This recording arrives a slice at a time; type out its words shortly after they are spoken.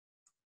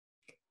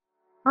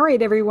All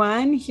right,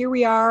 everyone. Here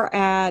we are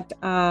at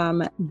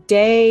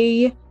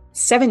day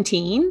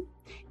 17,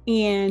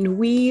 and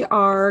we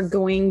are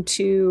going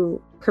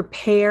to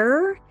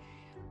prepare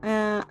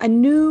a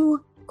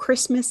new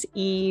Christmas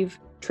Eve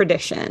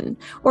tradition.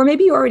 Or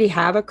maybe you already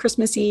have a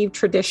Christmas Eve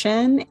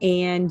tradition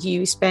and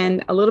you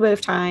spend a little bit of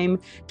time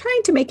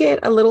trying to make it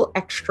a little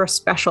extra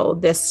special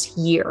this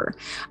year.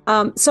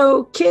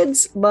 So,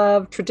 kids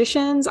love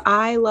traditions.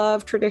 I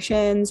love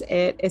traditions.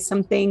 It is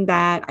something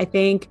that I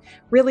think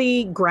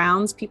really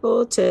grounds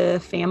people to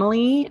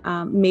family.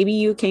 Maybe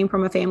you came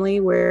from a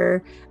family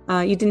where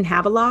you didn't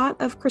have a lot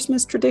of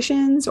Christmas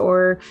traditions,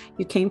 or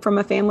you came from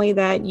a family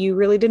that you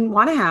really didn't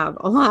want to have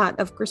a lot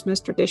of Christmas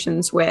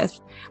traditions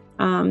with.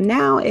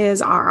 Now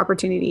is our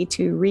opportunity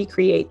to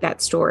recreate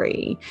that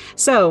story.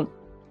 So,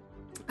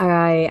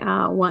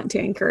 I want to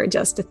encourage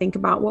us to think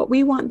about what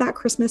we want that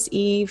Christmas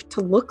Eve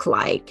to look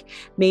like.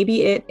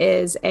 Maybe it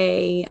is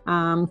a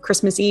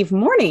Christmas Eve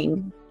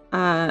morning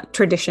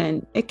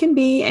tradition. It can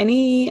be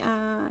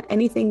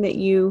anything that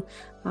you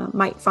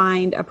might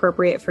find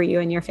appropriate for you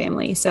and your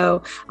family.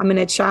 So I'm going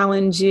to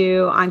challenge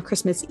you on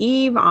Christmas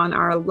Eve on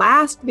our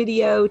last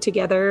video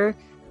together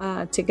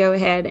to go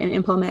ahead and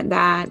implement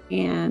that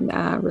and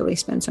really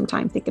spend some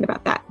time thinking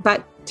about that.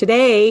 But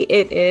today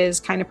it is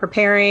kind of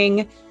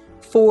preparing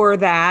for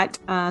that.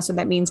 So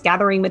that means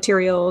gathering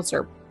materials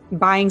or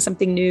buying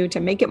something new to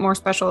make it more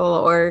special.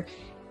 Or,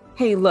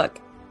 hey,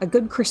 look, a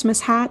good Christmas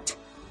hat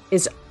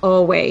is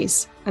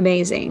always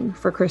amazing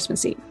for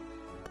Christmas Eve.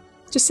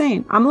 Just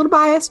saying. I'm a little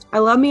biased. I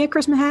love me a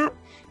Christmas hat,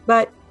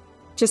 but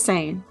just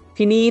saying. If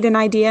you need an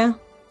idea,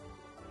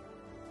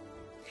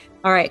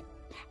 all right.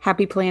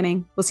 Happy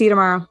planning. We'll see you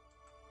tomorrow.